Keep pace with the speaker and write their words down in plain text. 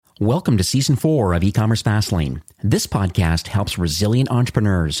Welcome to Season 4 of E-commerce Fastlane. This podcast helps resilient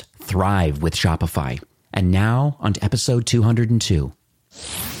entrepreneurs thrive with Shopify. And now, on to episode 202.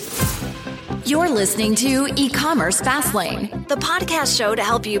 You're listening to E-commerce Fastlane, the podcast show to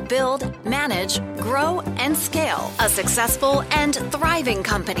help you build, manage, grow, and scale a successful and thriving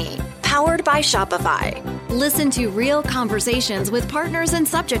company, powered by Shopify. Listen to real conversations with partners and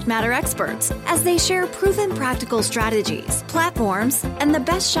subject matter experts as they share proven practical strategies, platforms, and the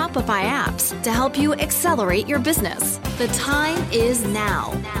best Shopify apps to help you accelerate your business. The time is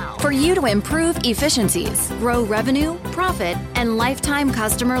now for you to improve efficiencies, grow revenue, profit, and lifetime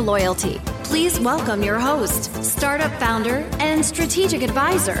customer loyalty. Please welcome your host, startup founder and strategic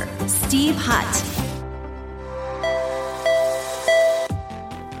advisor, Steve Hutt.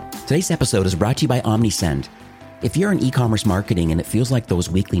 Today's episode is brought to you by OmniSend. If you're in e-commerce marketing and it feels like those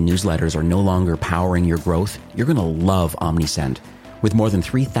weekly newsletters are no longer powering your growth, you're going to love OmniSend. With more than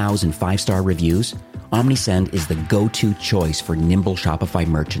 3,000 five-star reviews, OmniSend is the go-to choice for nimble Shopify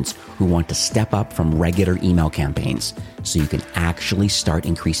merchants who want to step up from regular email campaigns so you can actually start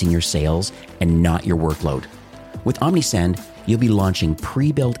increasing your sales and not your workload. With OmniSend, you'll be launching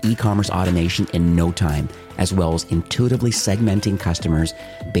pre-built e-commerce automation in no time, as well as intuitively segmenting customers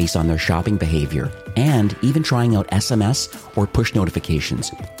based on their shopping behavior, and even trying out SMS or push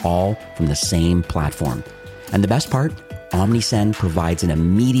notifications, all from the same platform. And the best part? OmniSend provides an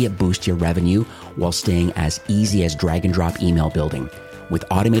immediate boost to your revenue while staying as easy as drag and drop email building, with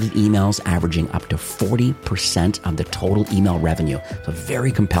automated emails averaging up to 40% of the total email revenue. So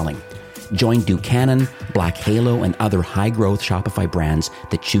very compelling. Join Buchanan, Black Halo, and other high-growth Shopify brands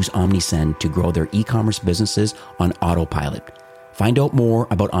that choose OmniSend to grow their e-commerce businesses on autopilot. Find out more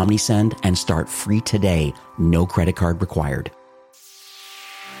about OmniSend and start free today. No credit card required.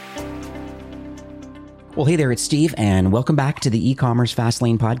 Well, hey there, it's Steve, and welcome back to the E-commerce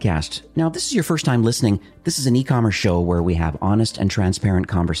Fastlane podcast. Now, if this is your first time listening, this is an e-commerce show where we have honest and transparent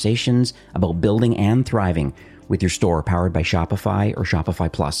conversations about building and thriving with your store powered by Shopify or Shopify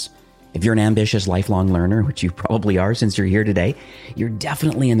Plus. If you're an ambitious lifelong learner, which you probably are since you're here today, you're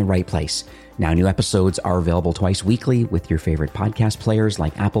definitely in the right place. Now, new episodes are available twice weekly with your favorite podcast players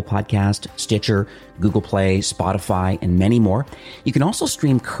like Apple Podcast, Stitcher, Google Play, Spotify, and many more. You can also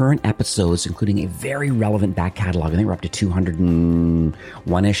stream current episodes, including a very relevant back catalog. I think we're up to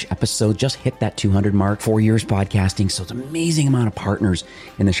 201-ish episodes. Just hit that 200 mark. 4 years podcasting, so it's an amazing amount of partners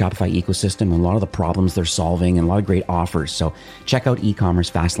in the Shopify ecosystem and a lot of the problems they're solving and a lot of great offers. So check out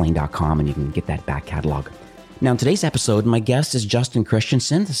ecommercefastlane.com and you can get that back catalog. Now, in today's episode, my guest is Justin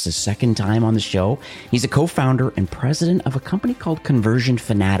Christensen. This is his second time on the show. He's a co-founder and president of a company called Conversion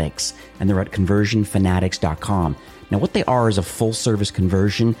Fanatics, and they're at conversionfanatics.com. Now, what they are is a full-service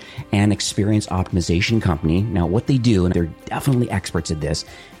conversion and experience optimization company. Now, what they do, and they're definitely experts at this,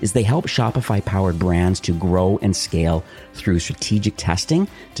 is they help Shopify-powered brands to grow and scale through strategic testing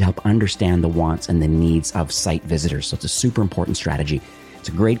to help understand the wants and the needs of site visitors. So it's a super important strategy. It's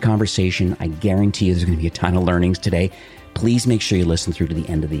a great conversation. I guarantee you there's going to be a ton of learnings today. Please make sure you listen through to the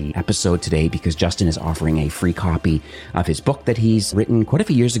end of the episode today because Justin is offering a free copy of his book that he's written quite a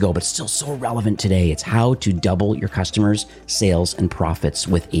few years ago, but still so relevant today. It's How to Double Your Customers' Sales and Profits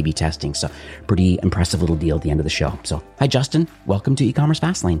with A/B Testing. So pretty impressive little deal at the end of the show. So hi, Justin. Welcome to E-commerce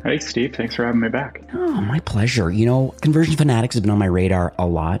Fastlane. Hey, Steve. Thanks for having me back. Oh, my pleasure. You know, Conversion Fanatics has been on my radar a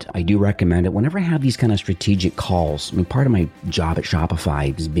lot. I do recommend it whenever I have these kind of strategic calls. I mean, part of my job at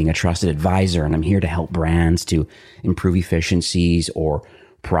Shopify is being a trusted advisor, and I'm here to help brands to improve efficiencies or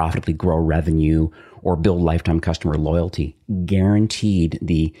profitably grow revenue or build lifetime customer loyalty. Guaranteed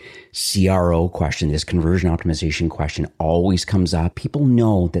the CRO question, this conversion optimization question, always comes up. People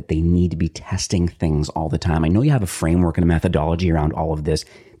know that they need to be testing things all the time. I know you have a framework and a methodology around all of this.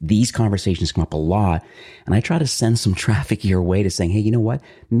 These conversations come up a lot, and I try to send some traffic your way to saying, hey, you know what?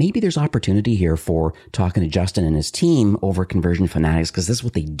 Maybe there's opportunity here for talking to Justin and his team over Conversion Fanatics, because this is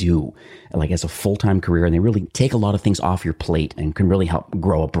what they do, like as a full-time career, and they really take a lot of things off your plate and can really help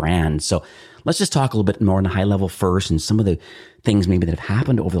grow a brand. So let's just talk a little bit more on a high level first and some of the things maybe that have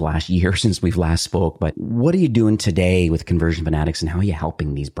happened over the last year since we've last spoke. But what are you doing today with Conversion Fanatics and how are you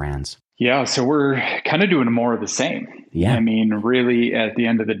helping these brands? Yeah, so we're kind of doing more of the same. Yeah. I mean, really, at the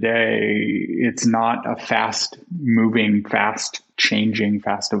end of the day, it's not a fast moving, fast changing,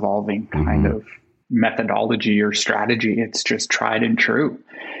 fast evolving kind of methodology or strategy. It's just tried and true.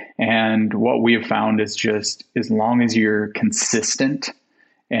 And what we have found is just as long as you're consistent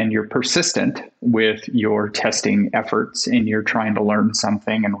and you're persistent with your testing efforts and you're trying to learn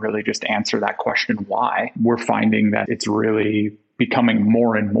something and really just answer that question, why, we're finding that it's really becoming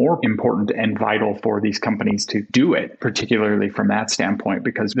more and more important and vital for these companies to do it, particularly from that standpoint,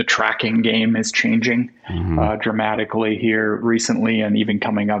 because the tracking game is changing dramatically here recently, and even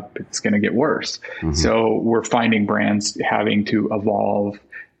coming up, it's going to get worse. So we're finding brands having to evolve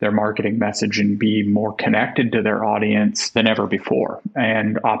their marketing message and be more connected to their audience than ever before.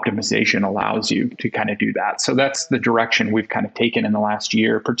 And optimization allows you to kind of do that. So that's the direction we've kind of taken in the last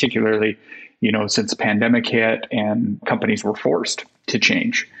year, particularly, since the pandemic hit and companies were forced to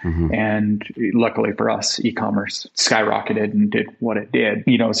change. And luckily for us, e-commerce skyrocketed and did what it did.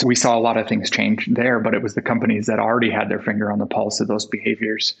 So we saw a lot of things change there, but it was the companies that already had their finger on the pulse of those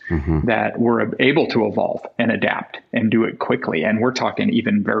behaviors that were able to evolve and adapt and do it quickly. And we're talking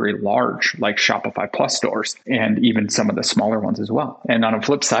even very large, like Shopify Plus stores, and even some of the smaller ones as well. And on the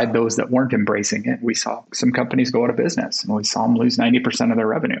flip side, those that weren't embracing it, we saw some companies go out of business, and we saw them lose 90% of their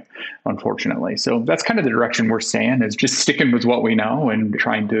revenue, unfortunately. So that's kind of the direction we're staying, is just sticking with what we know and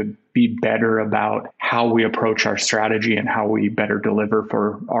trying to be better about how we approach our strategy and how we better deliver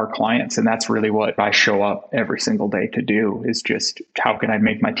for our clients. And that's really what I show up every single day to do, is just how can I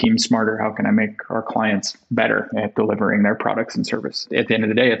make my team smarter? How can I make our clients better at delivering their products and service? At the end of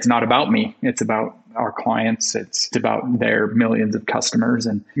the day, it's not about me. It's about our clients. It's about their millions of customers.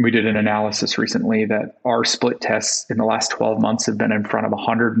 And we did an analysis recently that our split tests in the last 12 months have been in front of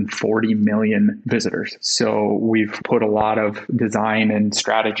 140 million visitors. So we've put a lot of design and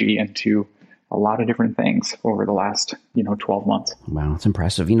strategy into a lot of different things over the last, 12 months. Wow, it's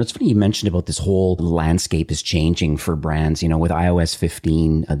impressive. It's funny you mentioned about this whole landscape is changing for brands, with iOS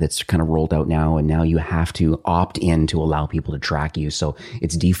 15 that's kind of rolled out now, and now you have to opt in to allow people to track you. So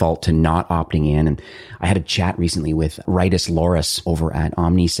it's default to not opting in. And I had a chat recently with Ritus Loris over at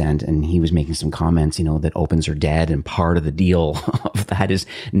Omnisend, and he was making some comments, that opens are dead. And part of the deal of that is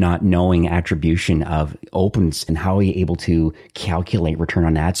not knowing attribution of opens, and how are you able to calculate return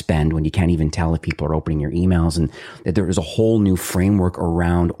on ad spend when you can't even tell if people are opening your emails, and that there is a whole new framework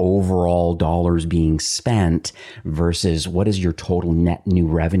around overall dollars being spent versus what is your total net new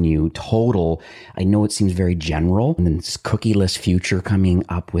revenue total. I know it seems very general, and then this cookieless future coming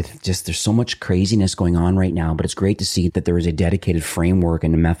up with just, there's so much craziness going on right now, but it's great to see that there is a dedicated framework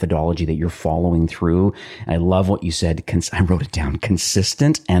and a methodology that you're following through. And I love what you said. I wrote it down: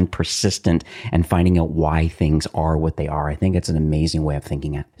 consistent and persistent, and finding out why things are what they are. I think it's an amazing way of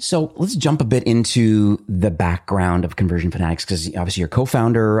thinking it. So let's jump a bit into the background of Conversion Fanatics, because obviously you're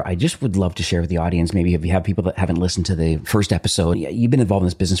co-founder. I just would love to share with the audience, maybe if you have people that haven't listened to the first episode, you've been involved in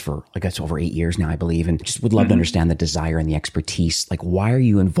this business for, I guess, over 8 years now, I believe, and just would love to understand the desire and the expertise. Like, why are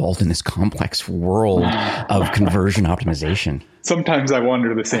you involved in this complex world of conversion optimization? Sometimes I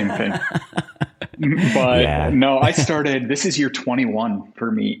wonder the same thing. But no, I started, this is year 21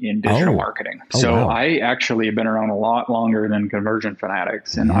 for me in digital marketing. So wow. I actually have been around a lot longer than Conversion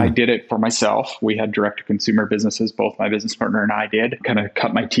Fanatics, and I did it for myself. We had direct to consumer businesses, both my business partner and I did, kind of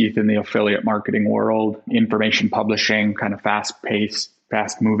cut my teeth in the affiliate marketing world, information publishing, kind of fast paced,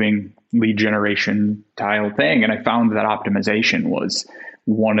 fast moving lead generation style thing. And I found that optimization was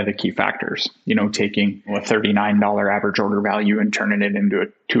one of the key factors, taking a $39 average order value and turning it into a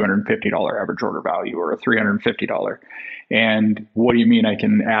 $250 average order value, or a $350. And what do you mean I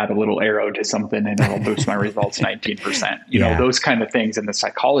can add a little arrow to something and it'll boost my results 19%? You know, those kind of things, and the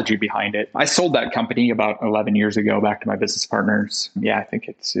psychology behind it. I sold that company about 11 years ago back to my business partners. Yeah, I think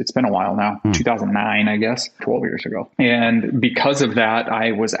it's been a while now, 2009, I guess, 12 years ago. And because of that,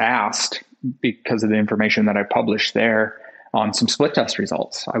 I was asked, because of the information that I published there, on some split test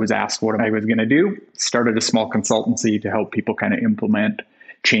results. I was asked what I was going to do, started a small consultancy to help people kind of implement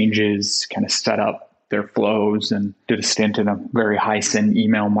changes, kind of set up their flows, and did a stint in a very high SIN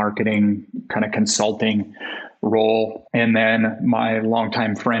email marketing kind of consulting role. And then my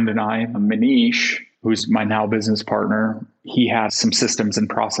longtime friend and I, Manish, who's my now business partner, he has some systems and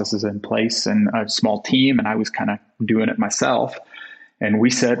processes in place and a small team, and I was kind of doing it myself. And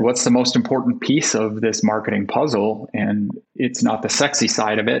we said, what's the most important piece of this marketing puzzle? And it's not the sexy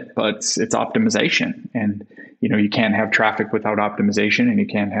side of it, but it's optimization. And, you can't have traffic without optimization, and you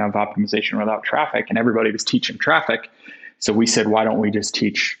can't have optimization without traffic. And everybody was teaching traffic. So we said, why don't we just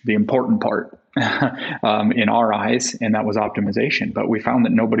teach the important part in our eyes? And that was optimization. But we found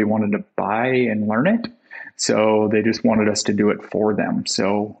that nobody wanted to buy and learn it. So they just wanted us to do it for them.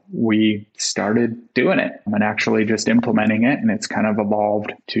 So we started doing it and actually just implementing it. And it's kind of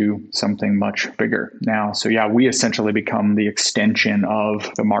evolved to something much bigger now. So we essentially become the extension of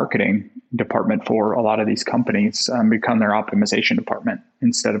the marketing department for a lot of these companies, become their optimization department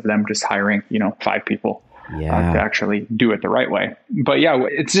instead of them just hiring, 5 people to actually do it the right way. But yeah,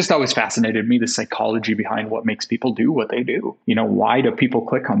 it's just always fascinated me, the psychology behind what makes people do what they do. Why do people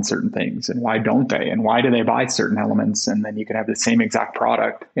click on certain things and why don't they? And why do they buy certain elements? And then you can have the same exact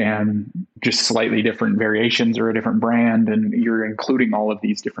product and just slightly different variations or a different brand. And you're including all of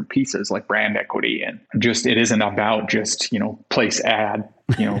these different pieces like brand equity. And just, it isn't about just, place ad,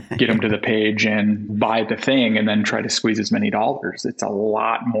 get them to the page and buy the thing and then try to squeeze as many dollars. It's a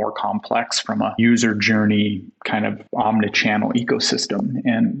lot more complex from a user journey kind of omnichannel ecosystem.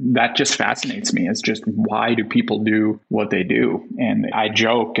 And that just fascinates me. It's just, why do people do what they do? And I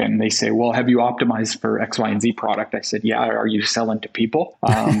joke and they say, well, have you optimized for X, Y, and Z product? I said, yeah. Are you selling to people?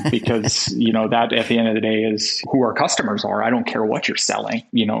 Because, that at the end of the day is who our customers are. I don't care what you're selling.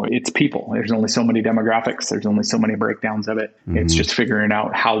 It's people. There's only so many demographics. There's only so many breakdowns of it. Mm-hmm. It's just figuring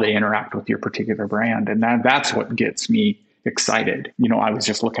out how they interact with your particular brand. And that's what gets me excited. I was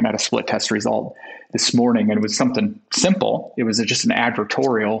just looking at a split test result this morning and it was something simple. It was just an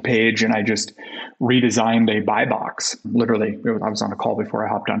advertorial page and I just redesigned a buy box. Literally, I was on a call before I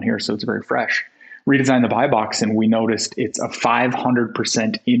hopped on here, so it's very fresh. Redesigned the buy box and we noticed it's a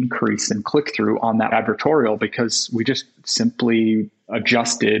 500% increase in click-through on that advertorial because we just simply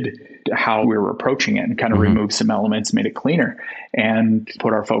adjusted how we were approaching it and kind of removed some elements, made it cleaner, and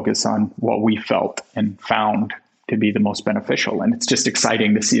put our focus on what we felt and found to be the most beneficial. And it's just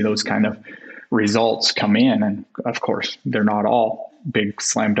exciting to see those kind of results come in. And of course, they're not all big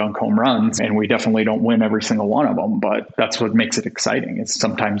slam dunk home runs, and we definitely don't win every single one of them, but that's what makes it exciting. Is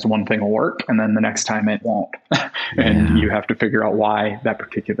sometimes one thing will work and then the next time it won't. And you have to figure out why that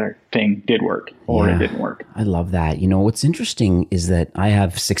particular thing did work or it didn't work. I love that. What's interesting is that I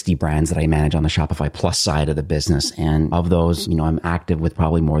have 60 brands that I manage on the Shopify Plus side of the business. And of those, I'm active with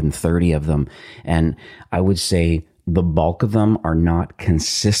probably more than 30 of them. And I would say the bulk of them are not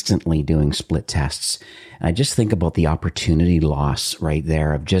consistently doing split tests. And I just think about the opportunity loss right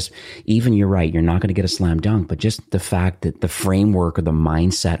there of just, even you're right, you're not going to get a slam dunk, but just the fact that the framework or the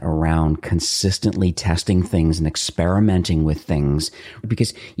mindset around consistently testing things and experimenting with things,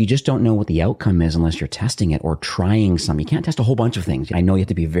 because you just don't know what the outcome is unless you're testing it or trying some. You can't test a whole bunch of things. I know you have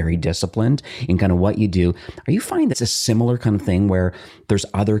to be very disciplined in kind of what you do. Are you finding that's a similar kind of thing where there's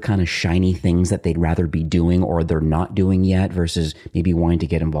other kind of shiny things that they'd rather be doing or they're not doing yet versus maybe wanting to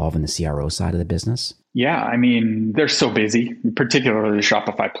get involved in the CRO side of the business? Yeah, I mean, they're so busy, particularly the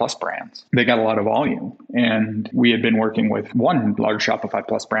Shopify Plus brands. They got a lot of volume. And we had been working with one large Shopify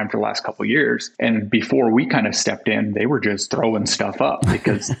Plus brand for the last couple of years. And before we kind of stepped in, they were just throwing stuff up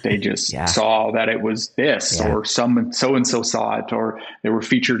because they just saw that it was this or some so-and-so saw it, or they were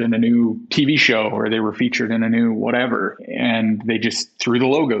featured in a new TV show, or they were featured in a new whatever. And they just threw the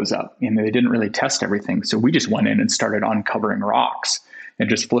logos up and they didn't really test everything. So we just went in and started uncovering rocks and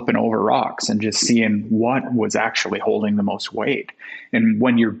just flipping over rocks and just seeing what was actually holding the most weight. And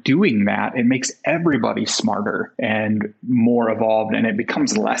when you're doing that, it makes everybody smarter and more evolved, and it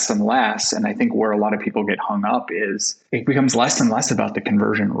becomes less and less. And I think where a lot of people get hung up is it becomes less and less about the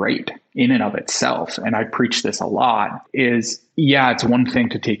conversion rate in and of itself. And I preach this a lot is, it's one thing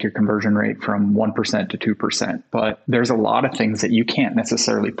to take your conversion rate from 1% to 2%, but there's a lot of things that you can't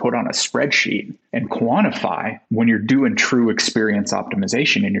necessarily put on a spreadsheet and quantify when you're doing true experience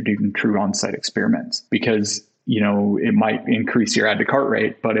optimization and you're doing true on-site experiments, because it might increase your add to cart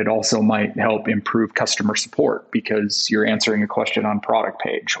rate, but it also might help improve customer support because you're answering a question on product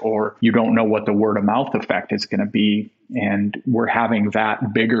page, or you don't know what the word of mouth effect is going to be. And we're having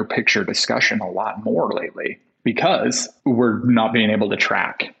that bigger picture discussion a lot more lately because we're not being able to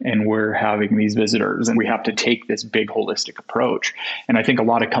track and we're having these visitors and we have to take this big holistic approach. And I think a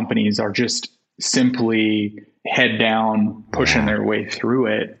lot of companies are just simply head down, pushing their way through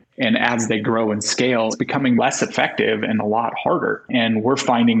it. And as they grow and scale, it's becoming less effective and a lot harder. And we're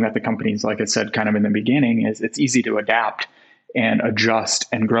finding that the companies, like I said, kind of in the beginning, is it's easy to adapt and adjust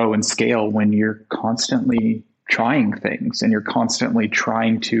and grow and scale when you're constantly trying things and you're constantly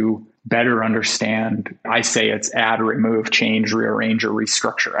trying to better understand. I say it's add, remove, change, rearrange, or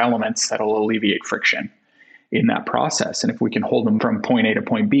restructure elements that'll alleviate friction in that process. And if we can hold them from point A to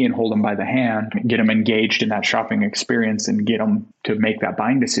point B and hold them by the hand, get them engaged in that shopping experience and get them to make that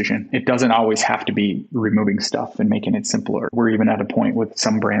buying decision, it doesn't always have to be removing stuff and making it simpler. We're even at a point with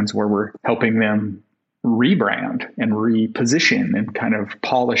some brands where we're helping them rebrand and reposition and kind of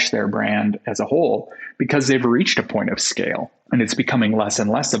polish their brand as a whole because they've reached a point of scale. And it's becoming less and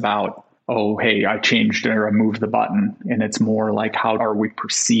less about, oh, hey, I changed or I moved the button. And it's more like, how are we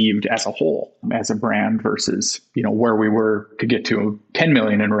perceived as a whole, as a brand versus, where we were to get to 10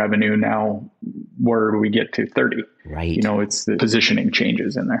 million in revenue. Now where do we get to 30? Right. It's the positioning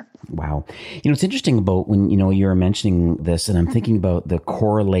changes in there. Wow. It's interesting about when, you're mentioning this, and I'm thinking about the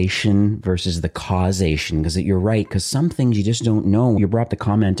correlation versus the causation, because you're right, because some things you just don't know. You brought up the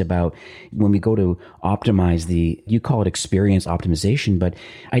comment about when we go to optimize you call it experience optimization, but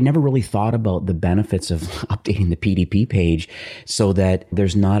I never really thought about the benefits of updating the PDP page so that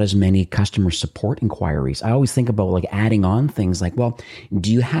there's not as many customer support inquiries. I always think about like adding on things like, well,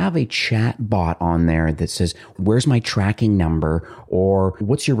 do you have a chat bot on there that says, where's my tracking number, or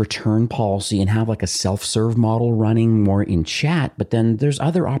what's your return policy, and have like a self-serve model running more in chat. But then there's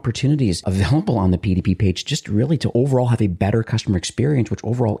other opportunities available on the PDP page just really to overall have a better customer experience, which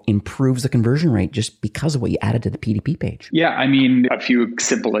overall improves the conversion rate just because of what you added to the PDP page. Yeah. A few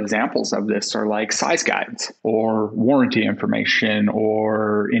simple examples of this are like size guides or warranty information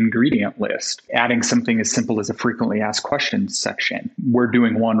or ingredient list. Adding something as simple as a frequently asked questions section. We're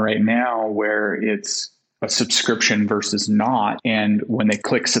doing one right now where it's a subscription versus not. And when they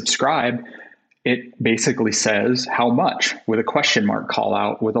click subscribe, it basically says how much with a question mark call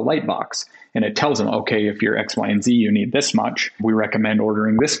out with a light box. And it tells them, okay, if you're X, Y, and Z, you need this much. We recommend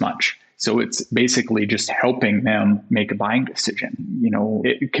ordering this much. So it's basically just helping them make a buying decision.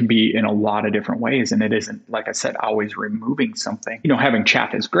 It can be in a lot of different ways. And it isn't, like I said, always removing something. Having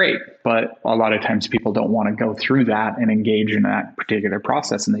chat is great, but a lot of times people don't want to go through that and engage in that particular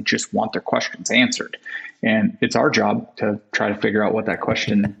process. And they just want their questions answered. And it's our job to try to figure out what that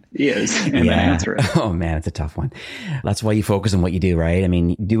question is and then answer it. Oh man, it's a tough one. That's why you focus on what you do, right?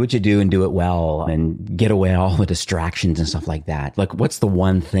 Do what you do and do it well and get away all the distractions and stuff like that. Like, what's the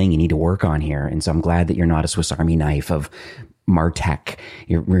one thing you need to work on here? And so I'm glad that you're not a Swiss Army knife of MarTech.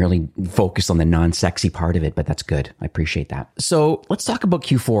 You're really focused on the non-sexy part of it, but that's good. I appreciate that. So let's talk about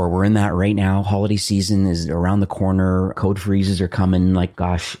Q4. We're in that right now. Holiday season is around the corner. Code freezes are coming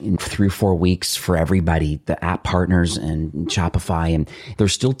in 3 or 4 weeks for everybody, the app partners and Shopify. And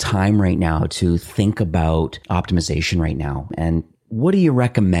there's still time right now to think about optimization right now. And what are you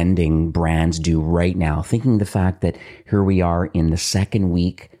recommending brands do right now? Thinking the fact that here we are in the second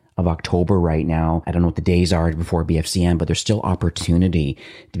week of October right now. I don't know what the days are before BFCM, but there's still opportunity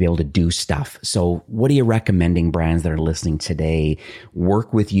to be able to do stuff. So what are you recommending brands that are listening today,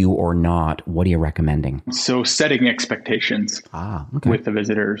 work with you or not? What are you recommending? So setting expectations with the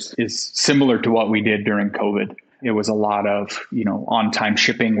visitors is similar to what we did during COVID. It was a lot of, on-time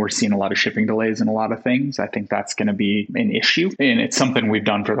shipping. We're seeing a lot of shipping delays in a lot of things. I think that's going to be an issue. And it's something we've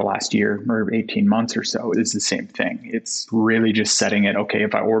done for the last year or 18 months or so. It's the same thing. It's really just setting it. Okay,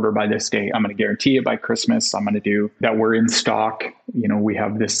 if I order by this date, I'm going to guarantee it by Christmas. I'm going to do that. We're in stock. We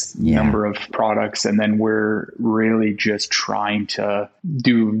have this number of products, and then we're really just trying to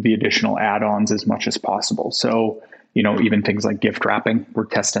do the additional add-ons as much as possible. So, even things like gift wrapping, we're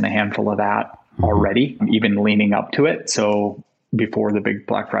testing a handful of that already, even leaning up to it. So before the big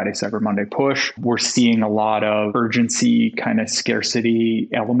Black Friday, Cyber Monday push, we're seeing a lot of urgency, kind of scarcity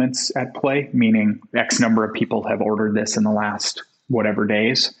elements at play, meaning X number of people have ordered this in the last whatever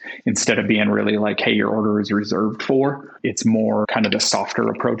days, instead of being really like, hey, your order is reserved for. It's more kind of the softer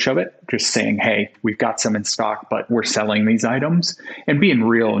approach of it, just saying, hey, we've got some in stock, but we're selling these items, and being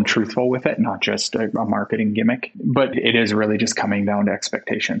real and truthful with it, not just a marketing gimmick. But it is really just coming down to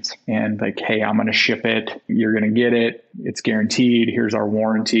expectations and like, hey, I'm going to ship it. You're going to get it. It's guaranteed. Here's our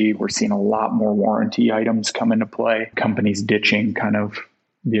warranty. We're seeing a lot more warranty items come into play. Companies ditching kind of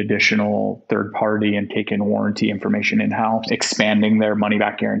the additional third party and taking warranty information in-house, expanding their money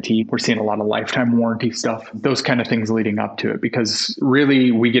back guarantee. We're seeing a lot of lifetime warranty stuff, those kind of things leading up to it, because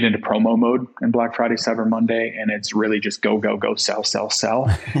really we get into promo mode in Black Friday, Cyber Monday, and it's really just go,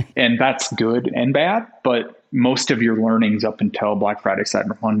 sell. And that's good and bad, but most of your learnings up until Black Friday,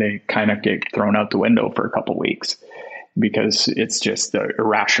 Cyber Monday kind of get thrown out the window for a couple of weeks, because it's just the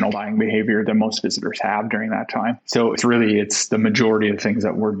irrational buying behavior that most visitors have during that time. So it's the majority of the things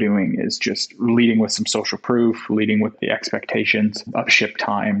that we're doing is just leading with some social proof, leading with the expectations of ship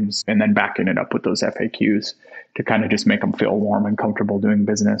times, and then backing it up with those FAQs to kind of just make them feel warm and comfortable doing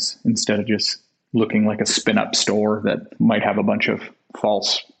business, instead of just looking like a spin up store that might have a bunch of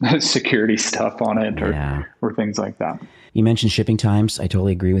false security stuff on it or things like that. You mentioned shipping times. I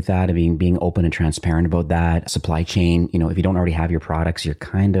totally agree with that. Being open and transparent about that. Supply chain, if you don't already have your products, you're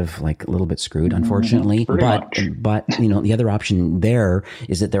kind of like a little bit screwed, unfortunately. But the other option there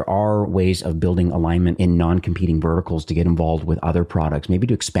is that there are ways of building alignment in non-competing verticals to get involved with other products, maybe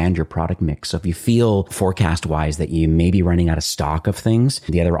to expand your product mix. So if you feel forecast wise that you may be running out of stock of things,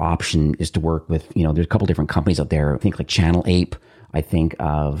 the other option is to work with, there's a couple different companies out there. I think like Channel Ape I think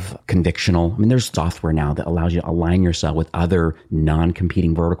of Convictional. I mean, there's software now that allows you to align yourself with other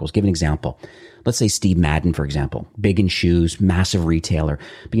non-competing verticals. Give an example. Let's say Steve Madden, for example, big in shoes, massive retailer.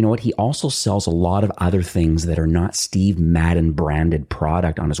 But you know what? He also sells a lot of other things that are not Steve Madden branded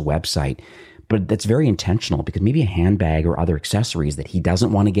product on his website. But that's very intentional because maybe a handbag or other accessories that he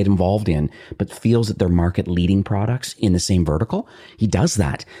doesn't want to get involved in, but feels that they're market leading products in the same vertical. He does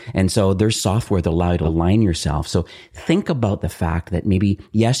that. And so there's software that allow you to align yourself. So think about the fact that maybe,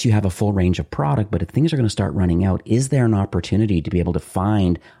 yes, you have a full range of product, but if things are going to start running out, is there an opportunity to be able to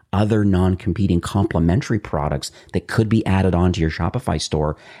find other non-competing complementary products that could be added onto your Shopify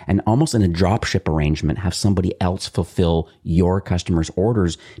store and almost in a drop ship arrangement, have somebody else fulfill your customers'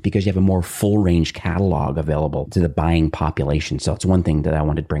 orders because you have a more full range catalog available to the buying population. So it's one thing that I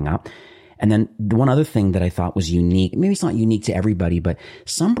wanted to bring up. And then the one other thing that I thought was unique, maybe it's not unique to everybody, but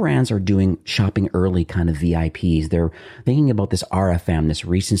some brands are doing shopping early kind of VIPs. They're thinking about this RFM, this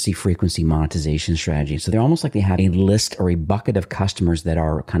recency frequency monetization strategy. So they're almost like they have a list or a bucket of customers that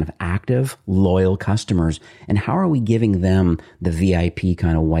are kind of active, loyal customers. And how are we giving them the VIP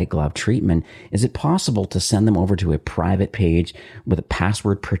kind of white glove treatment? Is it possible to send them over to a private page with a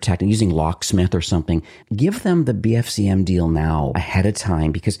password protected using Locksmith or something? Give them the BFCM deal now ahead of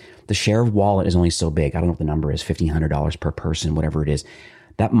time because the share of wallet is only so big. I don't know what the number is, $1,500 per person, whatever it is.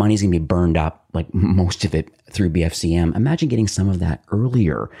 That money's going to be burned up, like most of it, through BFCM. Imagine getting some of that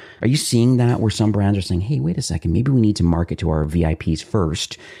earlier. Are you seeing that where some brands are saying, hey, wait a second, maybe we need to market to our VIPs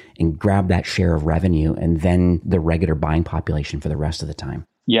first and grab that share of revenue and then the regular buying population for the rest of the time?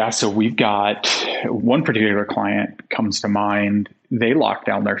 Yeah, so we've got one particular client comes to mind. They lock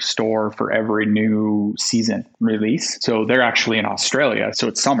down their store for every new season release. So they're actually in Australia. So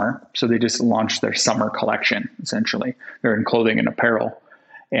it's summer. So they just launched their summer collection, essentially. They're in clothing and apparel.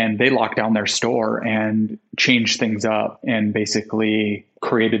 And they locked down their store and changed things up and basically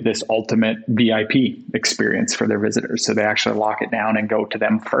created this ultimate VIP experience for their visitors. So they actually lock it down and go to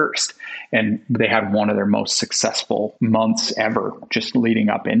them first. And they had one of their most successful months ever just leading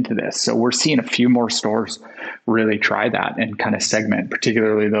up into this. So we're seeing a few more stores really try that and kind of segment,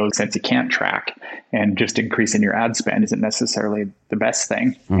 particularly those since you can't track, and just increasing your ad spend isn't necessarily the best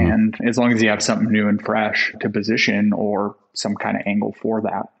thing. Mm-hmm. And as long as you have something new and fresh to position or some kind of angle for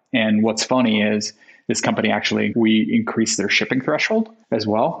that. And what's funny is this company actually, we increased their shipping threshold as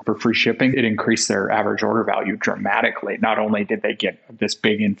well for free shipping. It increased their average order value dramatically. Not only did they get this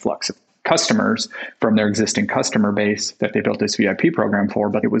big influx of customers from their existing customer base that they built this VIP program for,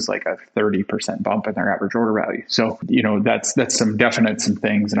 but it was like a 30% bump in their average order value. So, you know, that's some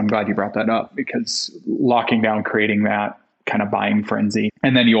things. And I'm glad you brought that up because locking down, creating that kind of buying frenzy.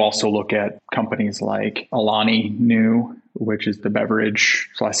 And then you also look at companies like Alani Nu, which is the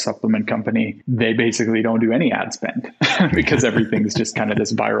beverage/supplement company. They basically don't do any ad spend because everything's just kind of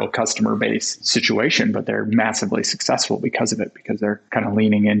this viral customer base situation, but they're massively successful because of it, because they're kind of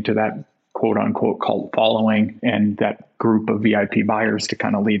leaning into that quote unquote cult following and that group of VIP buyers to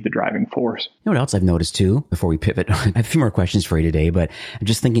kind of lead the driving force. You know what else I've noticed too, before we pivot? I have a few more questions for you today, but I'm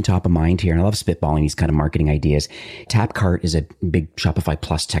just thinking top of mind here, and I love spitballing these kind of marketing ideas. Tapcart is a big Shopify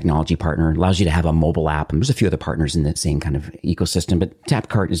Plus technology partner. It allows you to have a mobile app, and there's a few other partners in the same kind of ecosystem, but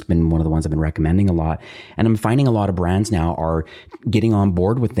Tapcart has been one of the ones I've been recommending a lot. And I'm finding a lot of brands now are getting on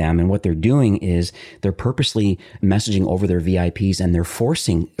board with them, and what they're doing is they're purposely messaging over their VIPs, and they're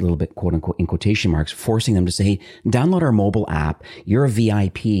forcing, a little bit quote unquote in quotation marks, forcing them to say, hey, download our mobile app, you're a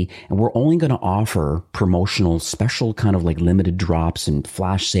VIP, and we're only going to offer promotional special kind of like limited drops and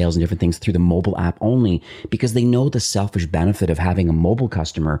flash sales and different things through the mobile app only, because they know the selfish benefit of having a mobile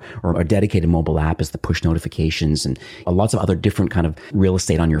customer or a dedicated mobile app is the push notifications and lots of other different kind of real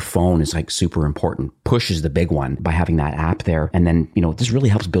estate on your phone is like super important. Push is the big one by having that app there. And then, you know, this really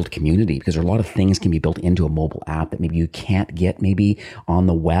helps build community because there are a lot of things can be built into a mobile app that maybe you can't get maybe on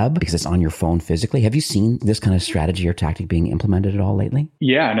the web because it's on your phone physically. Have you seen this kind of strategy or tactic being implemented at all lately?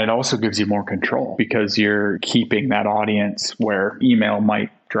 Yeah, and it also gives you more control because you're keeping that audience where email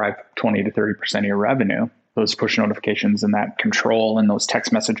might drive 20 to 30% of your revenue. Those push notifications and that control and those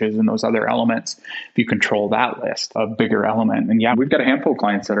text messages and those other elements, if you control that list, a bigger element. And yeah, we've got a handful of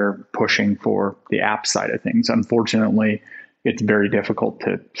clients that are pushing for the app side of things. Unfortunately, it's very difficult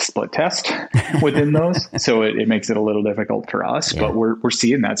to split test within those. So it makes it a little difficult for us, but we're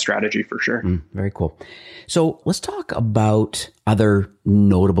seeing that strategy for sure. Very cool. So let's talk about other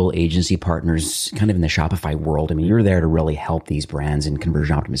notable agency partners kind of in the Shopify world. I mean, you're there to really help these brands in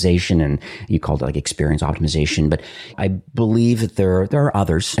conversion optimization, and you called it like experience optimization. But I believe that there are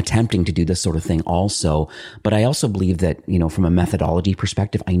others attempting to do this sort of thing also. But I also believe that, you know, from a methodology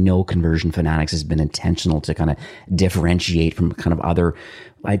perspective, I know Conversion Fanatics has been intentional to kind of differentiate differentiate from kind of other,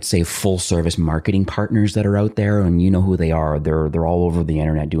 I'd say, full service marketing partners that are out there, and you know who they are. They're all over the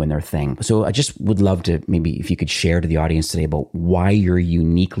internet doing their thing. So I just would love to maybe if you could share to the audience today about why you're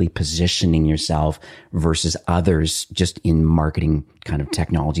uniquely positioning yourself versus others just in marketing kind of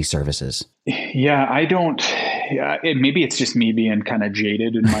technology services. Yeah, I don't. Maybe it's just me being kind of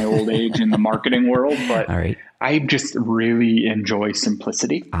jaded in my old age in the marketing world, but All right. I just really enjoy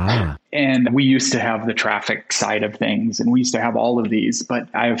simplicity. And we used to have the traffic side of things, and we used to have all of these, but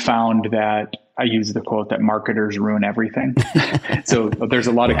I've found that I use the quote that marketers ruin everything. So there's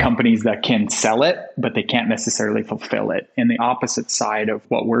a lot of companies that can sell it, but they can't necessarily fulfill it. And the opposite side of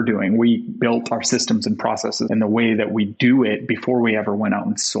what we're doing, we built our systems and processes and the way that we do it before we ever went out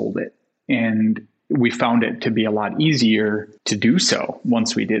and sold it. And we found it to be a lot easier to do so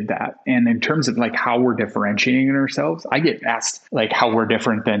once we did that. And in terms of like how we're differentiating ourselves, I get asked like how we're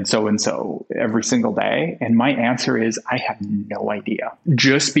different than so-and-so every single day. And my answer is, I have no idea.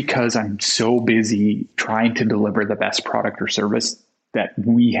 Just because I'm so busy trying to deliver the best product or service that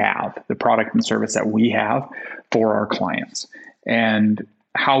we have, the product and service that we have for our clients. And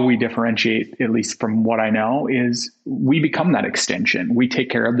how we differentiate, at least from what I know, is we become that extension. We take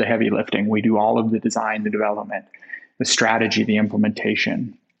care of the heavy lifting. We do all of the design, the development, the strategy, the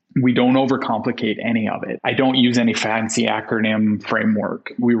implementation. We don't overcomplicate any of it. I don't use any fancy acronym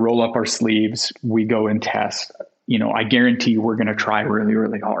framework. We roll up our sleeves. We go and test. I guarantee we're going to try really,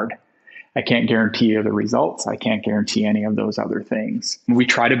 really hard. I can't guarantee you the results. I can't guarantee any of those other things. We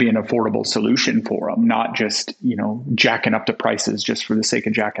try to be an affordable solution for them, not just, jacking up the prices just for the sake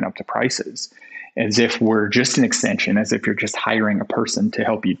of jacking up the prices, as if we're just an extension, as if you're just hiring a person to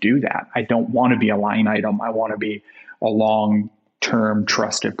help you do that. I don't want to be a line item. I want to be a long-term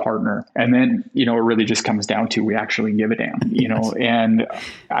trusted partner. And then, it really just comes down to we actually give a damn, and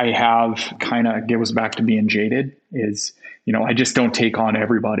I have kind of goes back to being jaded is, I just don't take on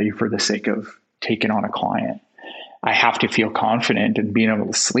everybody for the sake of taking on a client. I have to feel confident in being able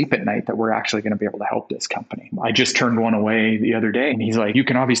to sleep at night that we're actually going to be able to help this company. I just turned one away the other day and he's like, you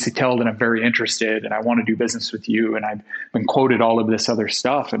can obviously tell that I'm very interested and I want to do business with you. And I've been quoted all of this other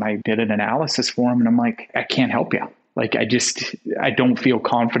stuff. And I did an analysis for him and I'm like, I can't help you. Like, I don't feel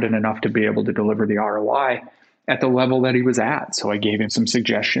confident enough to be able to deliver the ROI at the level that he was at. So I gave him some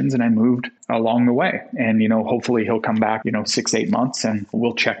suggestions and I moved along the way. And, hopefully he'll come back, 6-8 months and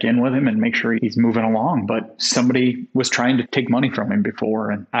we'll check in with him and make sure he's moving along. But somebody was trying to take money from him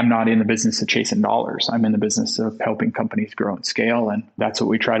before. And I'm not in the business of chasing dollars. I'm in the business of helping companies grow and scale. And that's what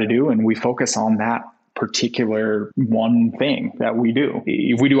we try to do. And we focus on that particular one thing that we do.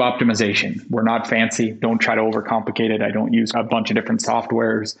 We do optimization. We're not fancy. Don't try to overcomplicate it. I don't use a bunch of different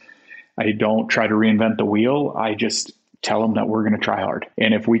softwares. I don't try to reinvent the wheel. I just tell them that we're going to try hard.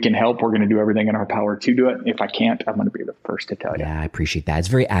 And if we can help, we're going to do everything in our power to do it. If I can't, I'm going to be the first to tell you. Yeah, I appreciate that. It's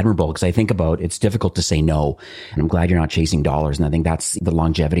very admirable because I think about it's difficult to say no. And I'm glad you're not chasing dollars. And I think that's the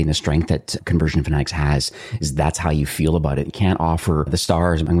longevity and the strength that Conversion Fanatics has, is that's how you feel about it. You can't offer the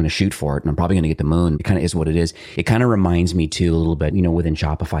stars. I'm going to shoot for it and I'm probably going to get the moon. It kind of is what it is. It kind of reminds me too a little bit, within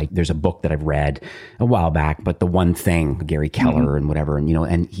Shopify, there's a book that I've read a while back, but The One Thing, Gary Keller and whatever. And,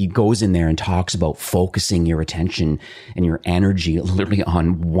 and he goes in there and talks about focusing your attention and your energy literally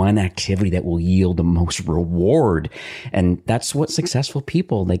on one activity that will yield the most reward. And that's what successful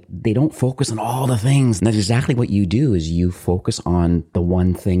people, like, they don't focus on all the things. And that's exactly what you do, is you focus on the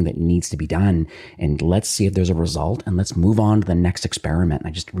one thing that needs to be done. And let's see if there's a result and let's move on to the next experiment. And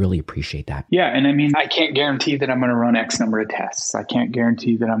I just really appreciate that. Yeah. And I mean, I can't guarantee that I'm going to run X number of tests. I can't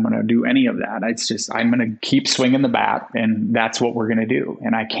guarantee that I'm going to do any of that. It's just, I'm going to keep swinging the bat and that's what we're going to do.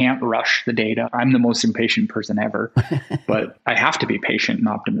 And I can't rush the data. I'm the most impatient person ever, but I have to be patient in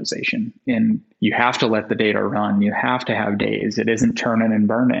optimization, and you have to let the data run. You have to have days. It isn't turning and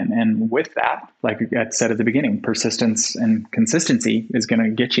burning. And with that, like I said at the beginning, persistence and consistency is going to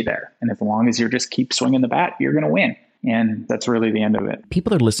get you there. And as long as you just keep swinging the bat, you're going to win. And that's really the end of it. People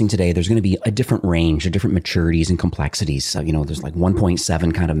that are listening today, there's going to be a different range of different maturities and complexities. So, there's like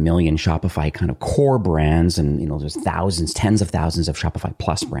 1.7 kind of million Shopify kind of core brands. And, there's thousands, tens of thousands of Shopify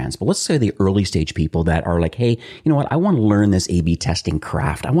Plus brands. But let's say the early stage people that are like, hey, you know what? I want to learn this A/B testing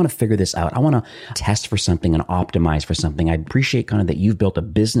craft. I want to figure this out. I want to test for something and optimize for something. I appreciate kind of that you've built a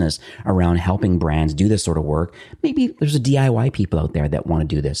business around helping brands do this sort of work. Maybe there's a DIY people out there that want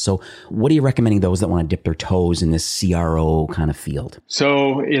to do this. So what are you recommending those that want to dip their toes in this CRO kind of field?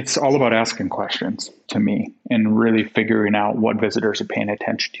 So it's all about asking questions to me and really figuring out what visitors are paying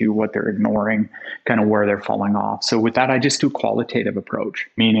attention to, what they're ignoring, kind of where they're falling off. So with that, I just do a qualitative approach,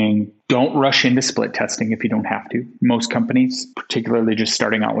 meaning don't rush into split testing if you don't have to. Most companies, particularly just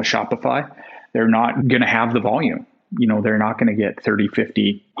starting out with Shopify, they're not going to have the volume. They're not going to get 30,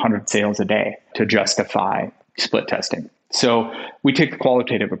 50, 100 sales a day to justify split testing. So we take the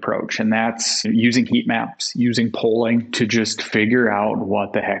qualitative approach, and that's using heat maps, using polling to just figure out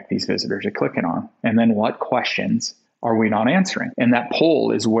what the heck these visitors are clicking on. And then what questions are we not answering? And that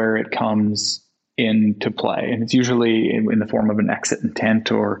poll is where it comes into play. And it's usually in the form of an exit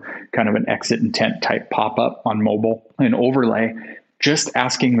intent or kind of an exit intent type pop-up on mobile, an overlay, just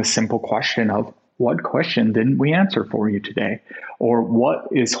asking the simple question of, what question didn't we answer for you today? Or what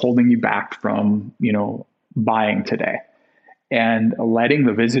is holding you back from, buying today? And letting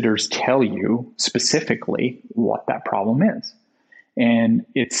the visitors tell you specifically what that problem is. And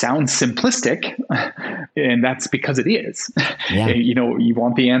it sounds simplistic, and that's because it is. Yeah. You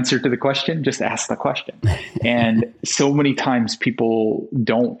want the answer to the question, just ask the question. And so many times people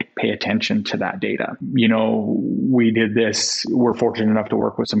don't pay attention to that data. We did this, we're fortunate enough to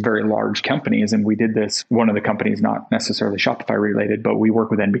work with some very large companies, and we did this, one of the companies, not necessarily Shopify related, but we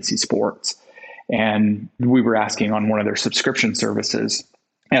work with NBC Sports. And we were asking on one of their subscription services,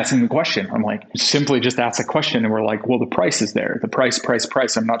 asking the question. I'm like, simply just ask a question. And we're like, well, the price is there. The price.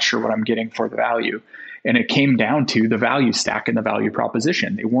 I'm not sure what I'm getting for the value. And it came down to the value stack and the value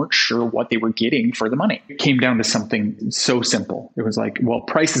proposition. They weren't sure what they were getting for the money. It came down to something so simple. It was like, well,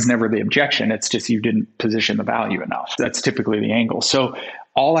 price is never the objection. It's just you didn't position the value enough. That's typically the angle. So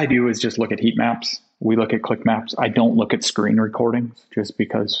all I do is just look at heat maps. We look at click maps. I don't look at screen recordings just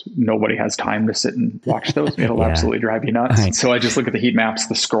because nobody has time to sit and watch those. It'll absolutely drive you nuts. Right. So I just look at the heat maps,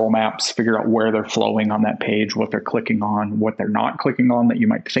 the scroll maps, figure out where they're flowing on that page, what they're clicking on, what they're not clicking on that you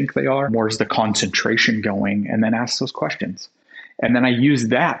might think they are. Where's the concentration going? And then ask those questions. And then I use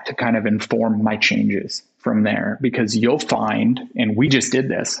that to kind of inform my changes from there, because you'll find, and we just did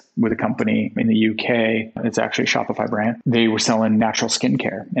this with a company in the UK, it's actually a Shopify brand. They were selling natural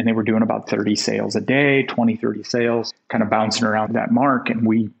skincare, and they were doing about 30 sales a day, 20, 30 sales, kind of bouncing around that mark. And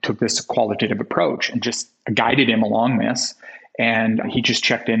we took this qualitative approach and just guided him along this. And he just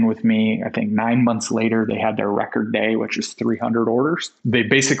checked in with me. I think 9 months later, they had their record day, which is 300 orders. They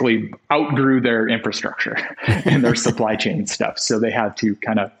basically outgrew their infrastructure and their supply chain stuff. So they had to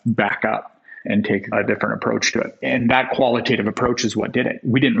kind of back up and take a different approach to it. And that qualitative approach is what did it.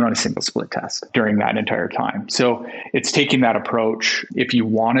 We didn't run a single split test during that entire time. So it's taking that approach. If you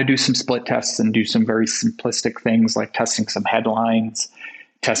want to do some split tests and do some very simplistic things like testing some headlines,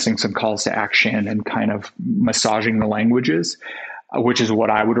 testing some calls to action, and kind of massaging the languages, which is what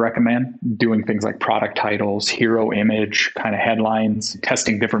I would recommend, doing things like product titles, hero image, kind of headlines,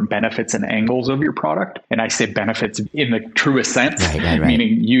 testing different benefits and angles of your product. And I say benefits in the truest sense, right.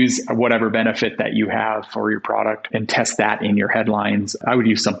 Meaning use whatever benefit that you have for your product and test that in your headlines. I would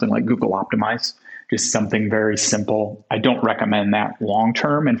use something like Google Optimize, just something very simple. I don't recommend that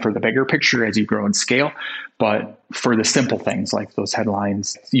long-term and for the bigger picture as you grow and scale. But for the simple things like those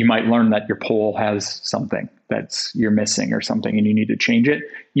headlines, you might learn that your poll has something that's you're missing or something and you need to change it.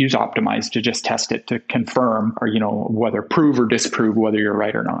 Use Optimize to just test it to confirm or, whether prove or disprove whether you're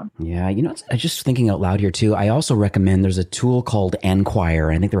right or not. Yeah. I'm just thinking out loud here too. I also recommend there's a tool called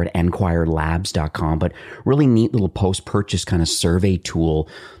Enquire. I think they're at enquirelabs.com, but really neat little post-purchase kind of survey tool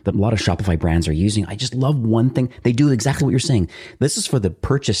that a lot of Shopify brands are using. I just love one thing. They do exactly what you're saying. This is for the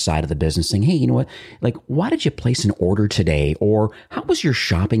purchase side of the business, saying, hey, you know what? Like, why did you place an order today? Or how was your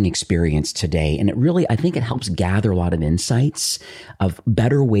shopping experience today? And it really, I think it helps gather a lot of insights of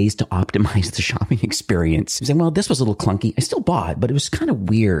better ways to optimize the shopping experience. Saying, well, this was a little clunky. I still bought, but it was kind of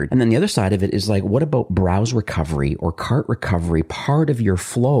weird. And then the other side of it is like, what about browse recovery or cart recovery? Part of your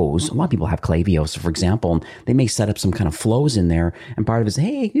flows. A lot of people have Klaviyo. So for example, they may set up some kind of flows in there. And part of it is,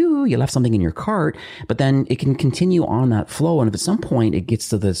 hey, you left something in your cart, but then it can continue on that flow. And if at some point it gets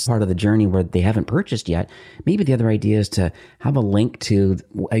to this part of the journey where they haven't purchased yet, maybe the other idea is to have a link to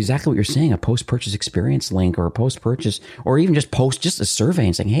exactly what you're saying, a post-purchase experience link or a post-purchase, or even just post just a survey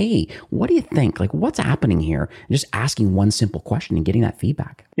and saying, hey, what do you think? Like, what's happening here? And just asking one simple question and getting that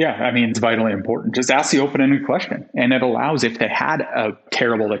feedback. Yeah, I mean, it's vitally important. Just ask the open-ended question. And it allows, if they had a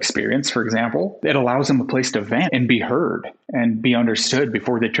terrible experience, for example, it allows them a place to vent and be heard and be understood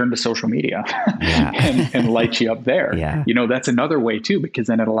before they turn to social media and light you up there. Yeah. That's another way too, because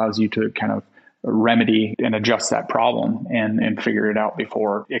then it allows you to kind of remedy and adjust that problem and figure it out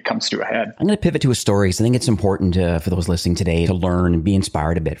before it comes to a head. I'm going to pivot to a story. So I think it's important for those listening today to learn and be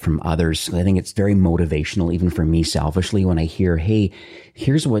inspired a bit from others. I think it's very motivational, even for me selfishly, when I hear, hey,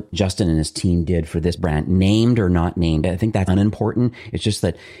 here's what Justin and his team did for this brand, named or not named. I think that's unimportant. It's just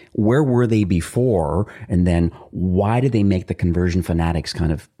that where were they before? And then why did they make the conversion fanatics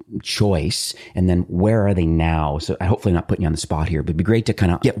kind of choice? And then where are they now? So hopefully I'm not putting you on the spot here, but it'd be great to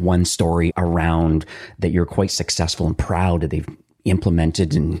kind of get one story around sound that you're quite successful and proud that they've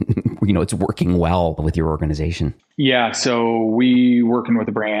implemented and, it's working well with your organization. Yeah. So we working with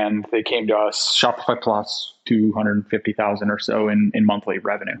a brand, they came to us, Shopify Plus, 250,000 or so in monthly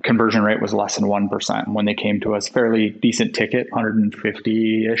revenue. Conversion rate was less than 1%. When they came to us, fairly decent ticket,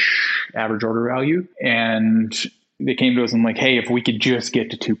 150-ish average order value. And they came to us and like, hey, if we could just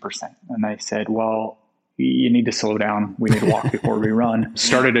get to 2%. And I said, well, you need to slow down. We need to walk before we run.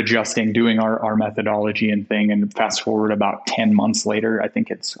 Started adjusting, doing our methodology and thing. And fast forward about 10 months later, I think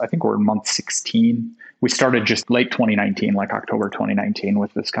we're in month 16. We started just late 2019, like October 2019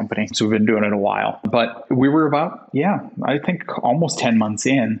 with this company. So we've been doing it a while, but we were about, I think almost 10 months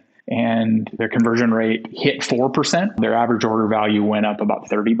in, and their conversion rate hit 4%. Their average order value went up about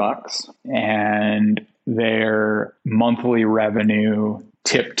 $30, and their monthly revenue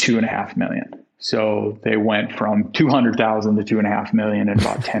tipped $2.5 million. So they went from 200,000 to 2.5 million in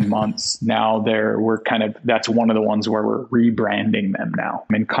about 10 months. Now that's one of the ones where we're rebranding them now.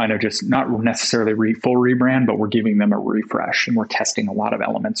 I mean, kind of just not necessarily full rebrand, but we're giving them a refresh, and we're testing a lot of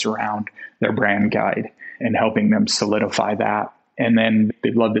elements around their brand guide and helping them solidify that. And then they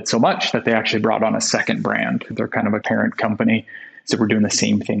loved it so much that they actually brought on a second brand. They're kind of a parent company. So we're doing the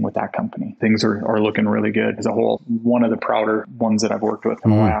same thing with that company. Things are looking really good as a whole. One of the prouder ones that I've worked with in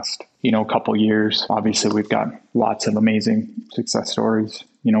the last, couple years. Obviously, we've got lots of amazing success stories.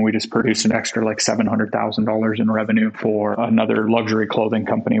 We just produced an extra like $700,000 in revenue for another luxury clothing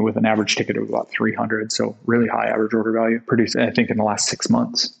company with an average ticket of about 300. So really high average order value produced, I think, in the last 6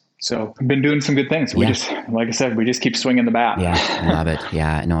 months. So I've been doing some good things. We just, like I said, we just keep swinging the bat. Yeah, love it.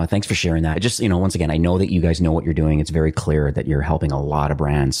 Yeah, no, thanks for sharing that. Just, once again, I know that you guys know what you're doing. It's very clear that you're helping a lot of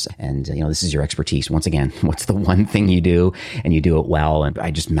brands, and, this is your expertise. Once again, what's the one thing you do, and you do it well. And I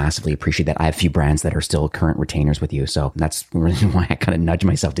just massively appreciate that. I have a few brands that are still current retainers with you. So that's why I kind of nudge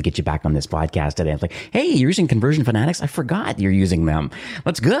myself to get you back on this podcast today. It's like, hey, you're using Conversion Fanatics. I forgot you're using them.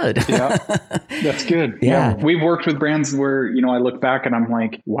 That's good. Yeah, that's good. Yeah. We've worked with brands where, I look back and I'm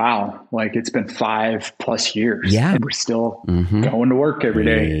like, wow, like it's been 5+ years. Yeah. And we're still going to work every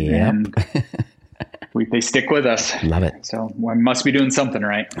day. Yep. And they stick with us. Love it. So I must be doing something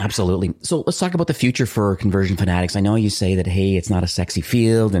right. Absolutely. So let's talk about the future for Conversion Fanatics. I know you say that, hey, it's not a sexy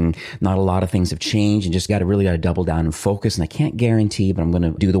field and not a lot of things have changed, and just got to double down and focus. And I can't guarantee, but I'm going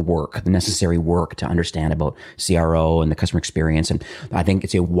to do the necessary work to understand about CRO and the customer experience. And I think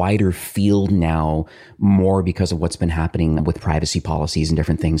it's a wider field now, more because of what's been happening with privacy policies and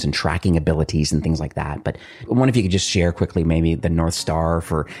different things and tracking abilities and things like that. But I wonder if you could just share quickly maybe the North Star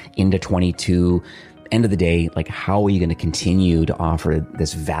for into 22. End of the day, like, how are you going to continue to offer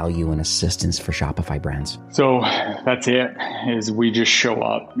this value and assistance for Shopify brands? So that's it, is we just show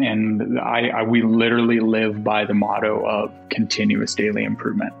up, and we literally live by the motto of continuous daily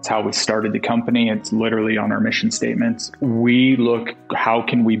improvement. It's how we started the company. It's literally on our mission statements. We look, how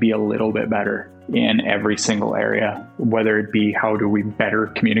can we be a little bit better in every single area, whether it be how do we better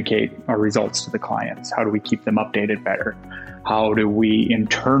communicate our results to the clients? How do we keep them updated better? How do we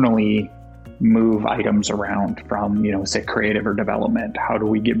internally move items around from, say creative or development? How do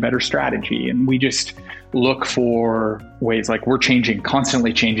we get better strategy? And we just look for ways, like we're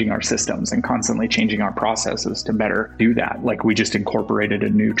constantly changing our systems and constantly changing our processes to better do that. Like we just incorporated a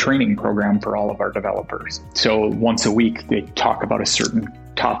new training program for all of our developers. So once a week, they talk about a certain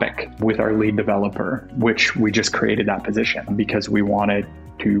topic with our lead developer, which we just created that position because we wanted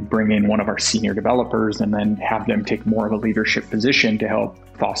to bring in one of our senior developers and then have them take more of a leadership position to help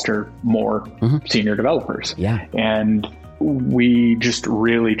foster more senior developers. Yeah. And we just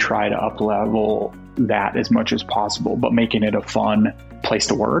really try to up-level that as much as possible, but making it a fun place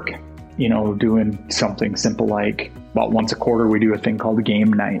to work. Doing something simple like about once a quarter, we do a thing called a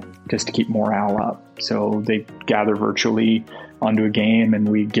game night just to keep morale up. So they gather virtually onto a game, and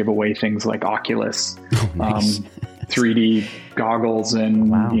we give away things like Oculus, 3D goggles,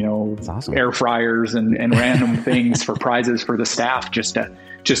 and awesome. Air fryers and random things for prizes for the staff just to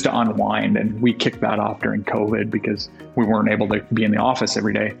unwind. And we kicked that off during COVID because we weren't able to be in the office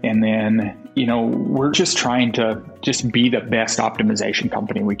every day. And then, we're just trying to just be the best optimization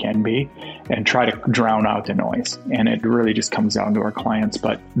company we can be and try to drown out the noise. And it really just comes down to our clients.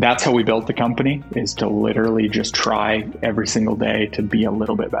 But that's how we built the company, is to literally just try every single day to be a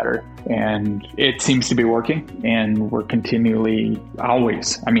little bit better. And it seems to be working. And we're continually,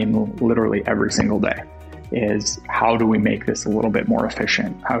 literally every single day, is how do we make this a little bit more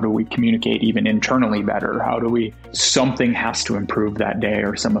efficient? How do we communicate even internally better? Something has to improve that day,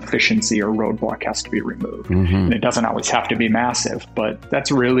 or some efficiency or roadblock has to be removed. And it doesn't always have to be massive, but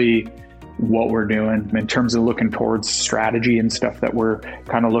that's really what we're doing. In terms of looking towards strategy and stuff that we're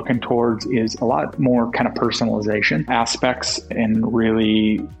kind of looking towards is a lot more kind of personalization aspects and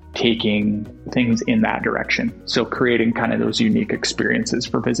really taking things in that direction. So creating kind of those unique experiences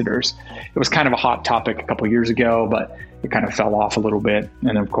for visitors. It was kind of a hot topic a couple of years ago, but it kind of fell off a little bit.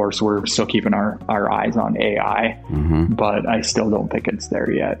 And of course, we're still keeping our eyes on AI, but I still don't think it's there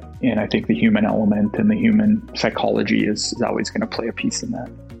yet. And I think the human element and the human psychology is always going to play a piece in that.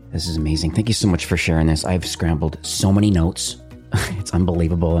 This is amazing. Thank you so much for sharing this. I've scrambled so many notes. It's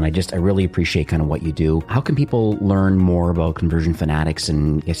unbelievable. And I really appreciate kind of what you do. How can people learn more about Conversion Fanatics?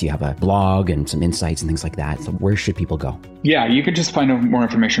 And I guess you have a blog and some insights and things like that. So where should people go? Yeah, you could just find more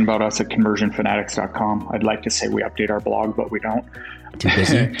information about us at conversionfanatics.com. I'd like to say we update our blog, but we don't. Too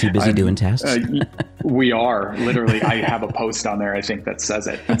busy doing tests? We are. Literally, I have a post on there, I think, that says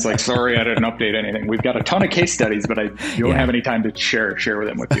it. It's like, sorry, I didn't update anything. We've got a ton of case studies, but I don't have any time to share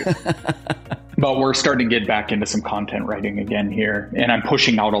them with you. But we're starting to get back into some content writing again here. And I'm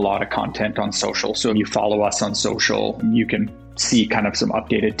pushing out a lot of content on social. So if you follow us on social, you can see kind of some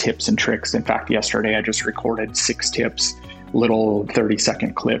updated tips and tricks. In fact, yesterday I just recorded 6 tips, little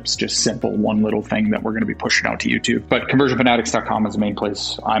 30-second clips, just simple, one little thing that we're going to be pushing out to YouTube. But conversionfanatics.com is the main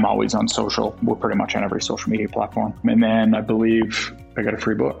place. I'm always on social. We're pretty much on every social media platform. And then I believe I got a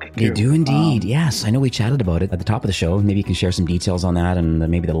free book too. You do indeed. Yes. I know we chatted about it at the top of the show. Maybe you can share some details on that and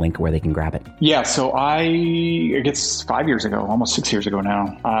maybe the link where they can grab it. Yeah. So I guess 5 years ago, almost 6 years ago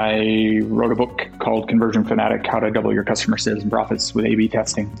now, I wrote a book called Conversion Fanatic, How to Double Your Customer Sales and Profits with A/B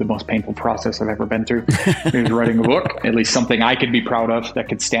Testing. It's the most painful process I've ever been through. It was writing a book, at least something I could be proud of that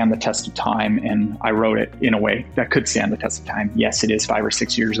could stand the test of time. And I wrote it in a way that could stand the test of time. Yes, it is 5 or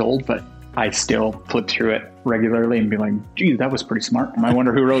 6 years old, but I still flip through it regularly and be like, gee, that was pretty smart. I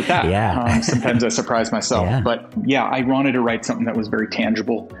wonder who wrote that. Yeah. Sometimes I surprise myself. Yeah. But yeah, I wanted to write something that was very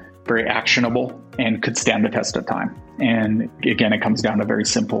tangible, very actionable, and could stand the test of time. And again, it comes down to very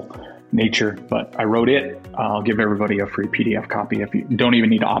simple nature, but I wrote it. I'll give everybody a free PDF copy. If you don't even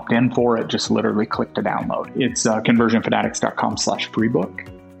need to opt in for it, just literally click to download. It's conversionfanatics.com/freebook.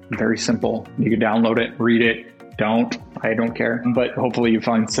 Very simple. You can download it, read it. I don't care. But hopefully you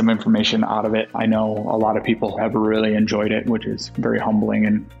find some information out of it. I know a lot of people have really enjoyed it, which is very humbling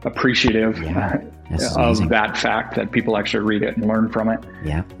and appreciative of that fact that people actually read it and learn from it,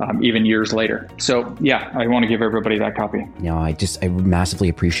 even years later. So yeah, I want to give everybody that copy. No, I massively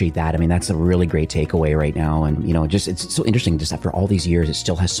appreciate that. I mean, that's a really great takeaway right now. And, it's so interesting just after all these years, it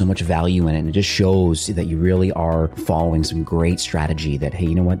still has so much value in it. And it just shows that you really are following some great strategy that, hey,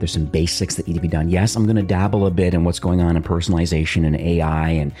 you know what? There's some basics that need to be done. Yes, I'm going to dabble a bit in what's going on in personalization and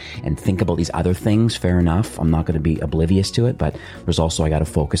AI and think about these other things. Fair enough. I'm not going to be oblivious to it, but there's also, I got to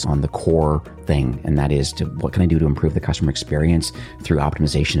focus on the core thing. And that is what can I do to improve the customer experience through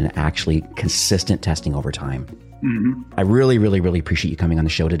optimization and actually consistent testing over time. Mm-hmm. I really, really, really appreciate you coming on the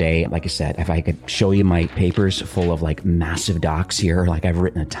show today. Like I said, if I could show you my papers full of like massive docs here, like I've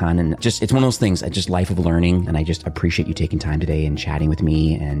written a ton, and just, it's one of those things, just life of learning. And I just appreciate you taking time today and chatting with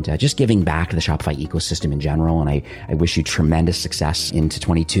me and just giving back to the Shopify ecosystem in general. And I wish you tremendous success into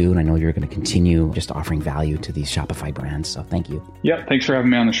 22. And I know you're going to continue just offering value to these Shopify brands. So thank you. Yeah. Thanks for having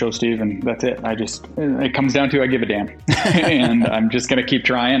me on the show, Steve. And that's it. It comes down to, I give a damn and I'm just going to keep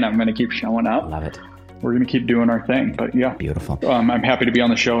trying. I'm going to keep showing up. Love it. We're going to keep doing our thing, but yeah. Beautiful. I'm happy to be on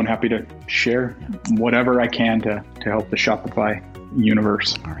the show and happy to share whatever I can to help the Shopify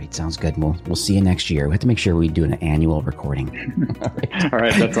universe. All right. Sounds good. We'll see you next year. We have to make sure we do an annual recording. All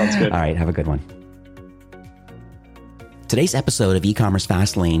right. That sounds good. All right. Have a good one. Today's episode of E-commerce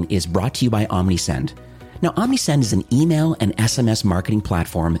Fastlane is brought to you by OmniSend. Now, OmniSend is an email and SMS marketing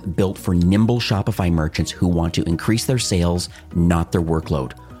platform built for nimble Shopify merchants who want to increase their sales, not their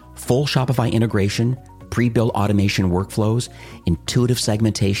workload. Full Shopify integration, pre-built automation workflows, intuitive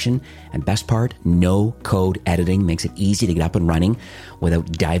segmentation, and best part, no code editing makes it easy to get up and running without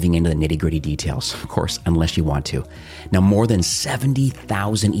diving into the nitty-gritty details, of course, unless you want to. Now, more than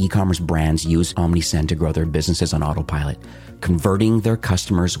 70,000 e-commerce brands use OmniSend to grow their businesses on autopilot, converting their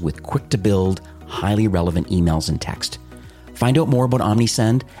customers with quick-to-build, highly relevant emails and text. Find out more about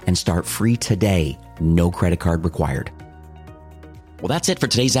OmniSend and start free today. No credit card required. Well, that's it for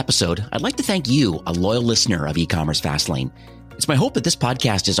today's episode. I'd like to thank you, a loyal listener of E-commerce Fastlane. It's my hope that this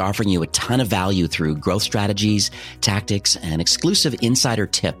podcast is offering you a ton of value through growth strategies, tactics, and exclusive insider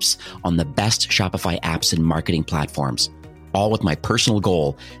tips on the best Shopify apps and marketing platforms, all with my personal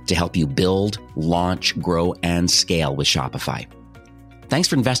goal to help you build, launch, grow, and scale with Shopify. Thanks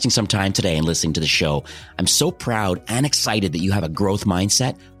for investing some time today and listening to the show. I'm so proud and excited that you have a growth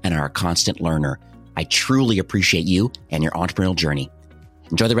mindset and are a constant learner. I truly appreciate you and your entrepreneurial journey.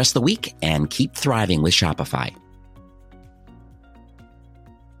 Enjoy the rest of the week and keep thriving with Shopify.